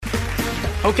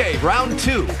Okay, round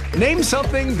two. Name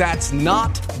something that's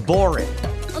not boring.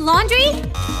 A laundry?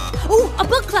 Ooh, a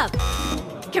book club.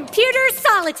 Computer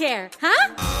solitaire,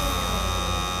 huh?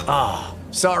 Ah, oh,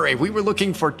 sorry, we were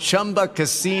looking for Chumba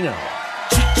Casino.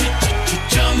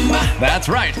 That's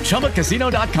right,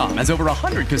 ChumbaCasino.com has over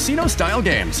 100 casino-style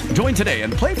games. Join today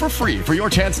and play for free for your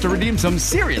chance to redeem some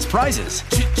serious prizes.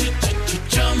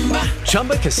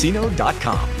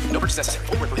 ChumbaCasino.com. No purchase necessary.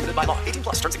 Void where prohibited by law. 18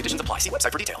 plus. Terms and conditions apply. See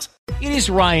website for details. It is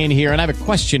Ryan here, and I have a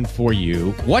question for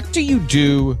you. What do you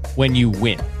do when you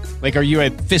win? Like, are you a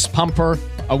fist pumper,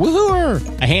 a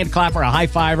woohooer, a hand clapper, a high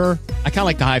fiver? I kind of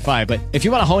like the high five, but if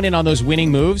you want to hone in on those winning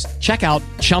moves, check out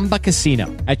Chumba Casino.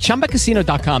 At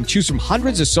ChumbaCasino.com, choose from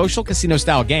hundreds of social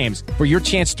casino-style games for your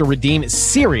chance to redeem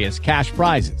serious cash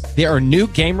prizes. There are new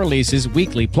game releases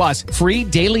weekly, plus free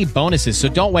daily bonuses, so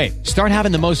don't wait. Start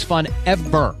having the most fun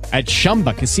ever at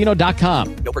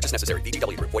ChumbaCasino.com. No purchase necessary.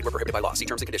 VGW. Void where prohibited by law. See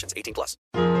terms and conditions. 18 plus.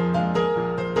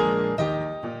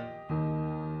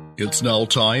 It's now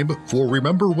time for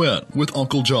Remember When with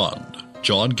Uncle John.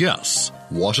 John Guess,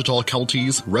 Ouachita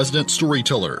County's resident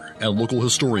storyteller and local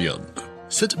historian.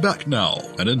 Sit back now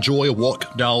and enjoy a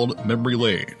walk down memory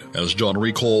lane as John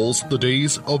recalls the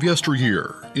days of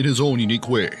yesteryear in his own unique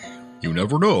way. You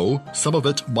never know, some of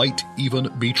it might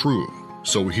even be true.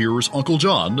 So here's Uncle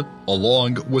John,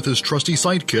 along with his trusty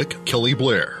sidekick, Kelly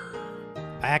Blair.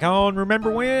 Back on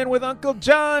Remember When with Uncle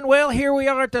John. Well, here we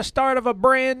are at the start of a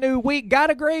brand new week. Got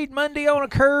a grade Monday on a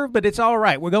curve, but it's all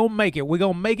right. We're going to make it. We're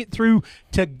going to make it through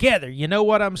together. You know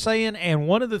what I'm saying? And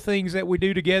one of the things that we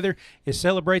do together is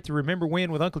celebrate the Remember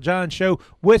When with Uncle John show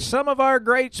with some of our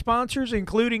great sponsors,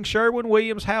 including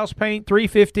Sherwin-Williams House Paint,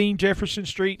 315 Jefferson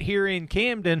Street here in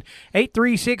Camden,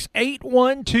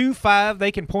 836-8125.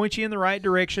 They can point you in the right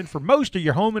direction for most of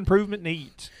your home improvement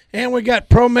needs. And we got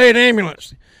ProMade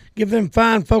Ambulance. Give them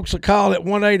fine folks a call at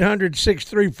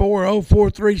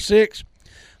 1-800-634-0436.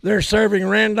 They're serving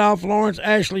Randolph, Lawrence,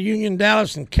 Ashley, Union,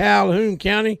 Dallas, and Calhoun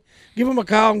County. Give them a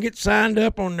call and get signed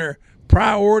up on their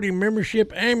Priority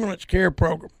Membership Ambulance Care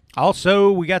Program. Also,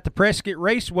 we got the Prescott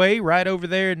Raceway right over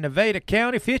there in Nevada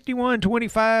County,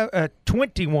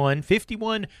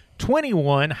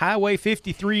 5121 Highway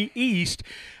 53 East.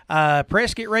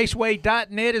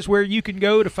 PrescottRaceway.net is where you can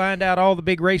go to find out all the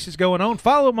big races going on.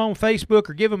 Follow them on Facebook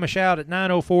or give them a shout at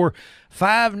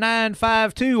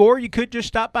 904-5952. Or you could just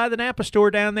stop by the Napa store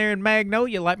down there in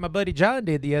Magnolia like my buddy John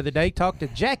did the other day. Talk to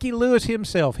Jackie Lewis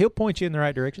himself. He'll point you in the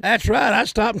right direction. That's right. I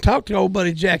stopped and talked to old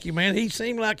buddy Jackie, man. He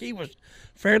seemed like he was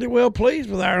fairly well pleased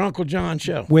with our Uncle John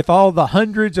show. With all the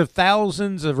hundreds of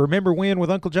thousands of Remember When with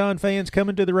Uncle John fans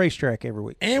coming to the racetrack every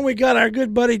week. And we got our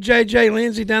good buddy J.J.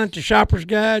 Lindsay down at the Shopper's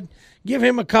Guide. Give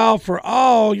him a call for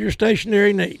all your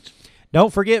stationery needs.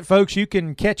 Don't forget, folks, you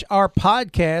can catch our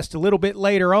podcast a little bit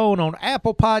later on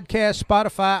Apple Podcasts,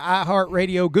 Spotify,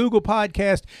 iHeartRadio, Google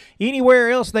Podcast, anywhere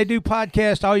else they do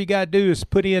podcast. All you got to do is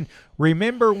put in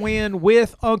Remember When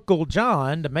with Uncle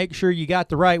John to make sure you got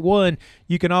the right one.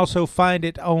 You can also find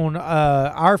it on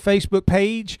our Facebook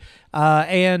page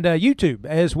and YouTube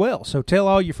as well. So tell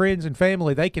all your friends and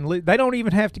family they can. They don't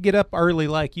even have to get up early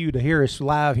like you to hear us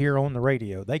live here on the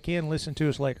radio. They can listen to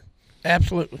us later.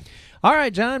 Absolutely. All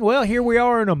right, John. Well, here we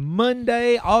are on a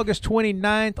Monday, August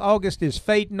 29th. August is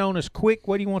fading on us quick.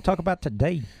 What do you want to talk about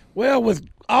today? Well, with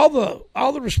all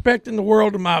the respect in the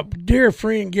world to my dear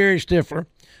friend Gary Stifler,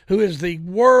 who is the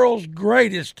world's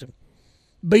greatest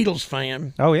Beatles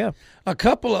fan. Oh yeah. A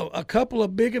couple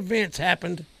of big events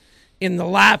happened in the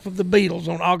life of the Beatles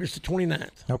on August the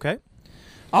 29th. Okay.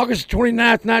 August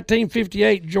 29th,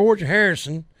 1958, George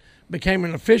Harrison became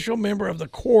an official member of the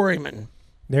Quarrymen.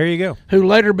 There you go. Who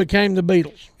later became the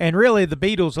Beatles. And really, the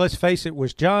Beatles, let's face it,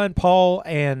 was John, Paul,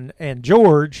 and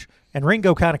George, and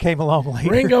Ringo kind of came along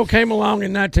later. Ringo came along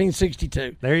in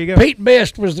 1962. There you go. Pete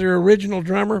Best was their original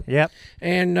drummer. Yep.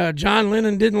 And John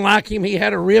Lennon didn't like him. He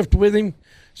had a rift with him.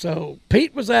 So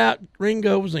Pete was out,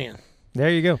 Ringo was in. There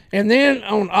you go. And then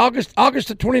on August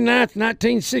the 29th,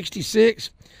 1966,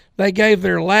 they gave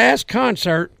their last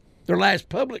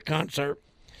public concert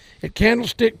at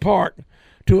Candlestick Park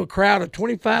to a crowd of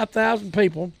 25,000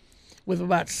 people with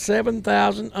about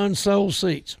 7,000 unsold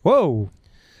seats. Whoa.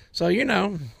 So, you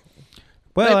know,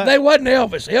 well, they wasn't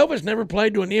Elvis. Elvis never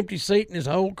played to an empty seat in his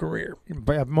whole career.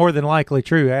 More than likely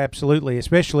true, absolutely,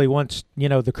 especially once,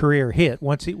 the career hit,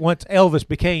 once Elvis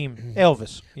became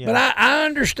Elvis. But I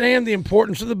understand the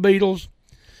importance of the Beatles,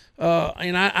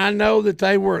 and I know that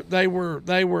they were,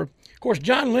 of course,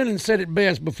 John Lennon said it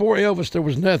best, before Elvis there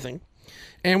was nothing.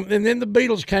 And then the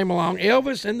Beatles came along.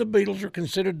 Elvis and the Beatles are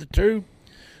considered the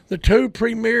two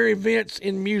premier events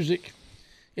in music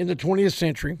in the 20th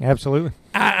century. Absolutely.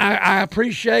 I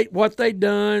appreciate what they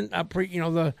done.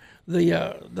 The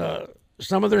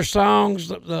some of their songs,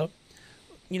 the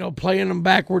playing them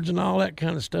backwards and all that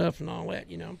kind of stuff and all that,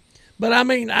 But I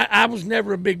mean, I was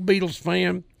never a big Beatles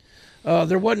fan.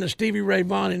 There wasn't a Stevie Ray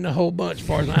Vaughan in the whole bunch, as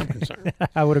far as I'm concerned.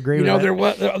 I would agree with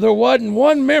that. There wasn't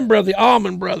one member of the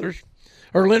Allman Brothers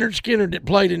or Leonard Skinner that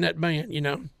played in that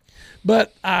band,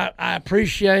 But I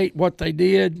appreciate what they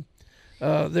did,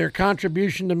 their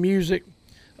contribution to music,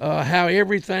 how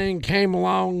everything came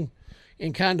along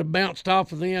and kind of bounced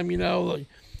off of them,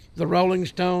 the Rolling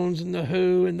Stones and the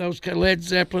Who and those Led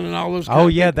Zeppelin and all those.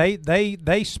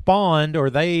 They spawned, or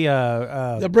they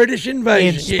the British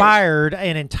invasion inspired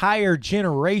an entire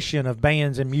generation of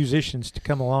bands and musicians to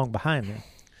come along behind them.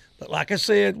 But like I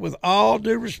said, with all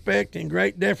due respect and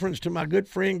great deference to my good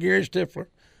friend Gary Stifler,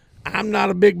 I'm not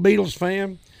a big Beatles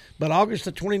fan, but August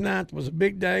the 29th was a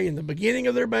big day in the beginning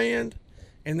of their band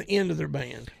and the end of their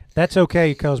band. That's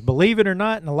okay, because believe it or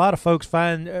not, and a lot of folks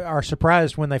are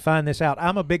surprised when they find this out,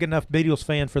 I'm a big enough Beatles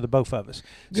fan for the both of us.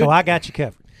 So I got you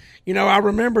covered. I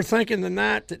remember thinking the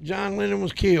night that John Lennon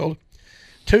was killed,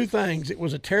 two things. It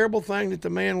was a terrible thing that the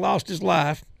man lost his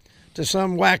life to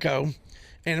some wacko,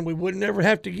 and we would never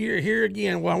have to hear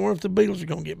again, well, I wonder if the Beatles are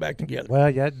going to get back together. Well,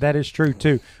 yeah, that is true,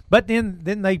 too. But then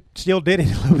they still did it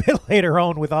a little bit later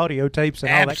on with audio tapes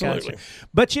and all that kind of stuff.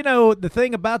 But, the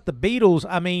thing about the Beatles,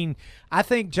 I mean, I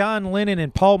think John Lennon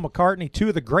and Paul McCartney, two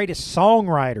of the greatest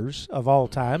songwriters of all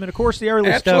time. And, of course, the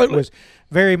early stuff was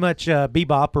very much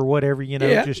bebop or whatever,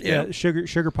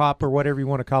 sugar pop or whatever you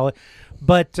want to call it.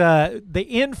 But the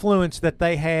influence that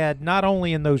they had, not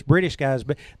only in those British guys,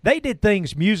 but they did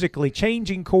things musically,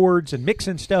 changing chords and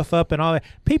mixing stuff up and all that.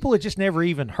 People had just never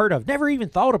even heard of, never even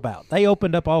thought about. They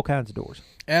opened up all kinds of doors.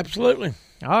 Absolutely.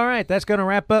 All right, that's going to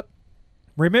wrap up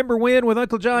Remember When with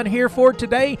Uncle John here for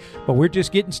today, but we're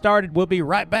just getting started. We'll be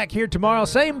right back here tomorrow.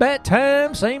 Same bat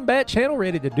time, same bat channel,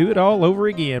 ready to do it all over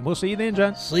again. We'll see you then,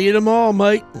 John. See you tomorrow,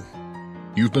 mate.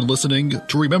 You've been listening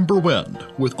to Remember When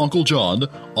with Uncle John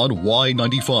on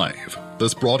Y95.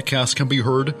 This broadcast can be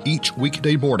heard each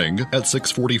weekday morning at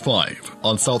 6:45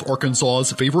 on South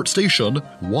Arkansas's favorite station,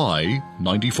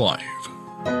 Y95.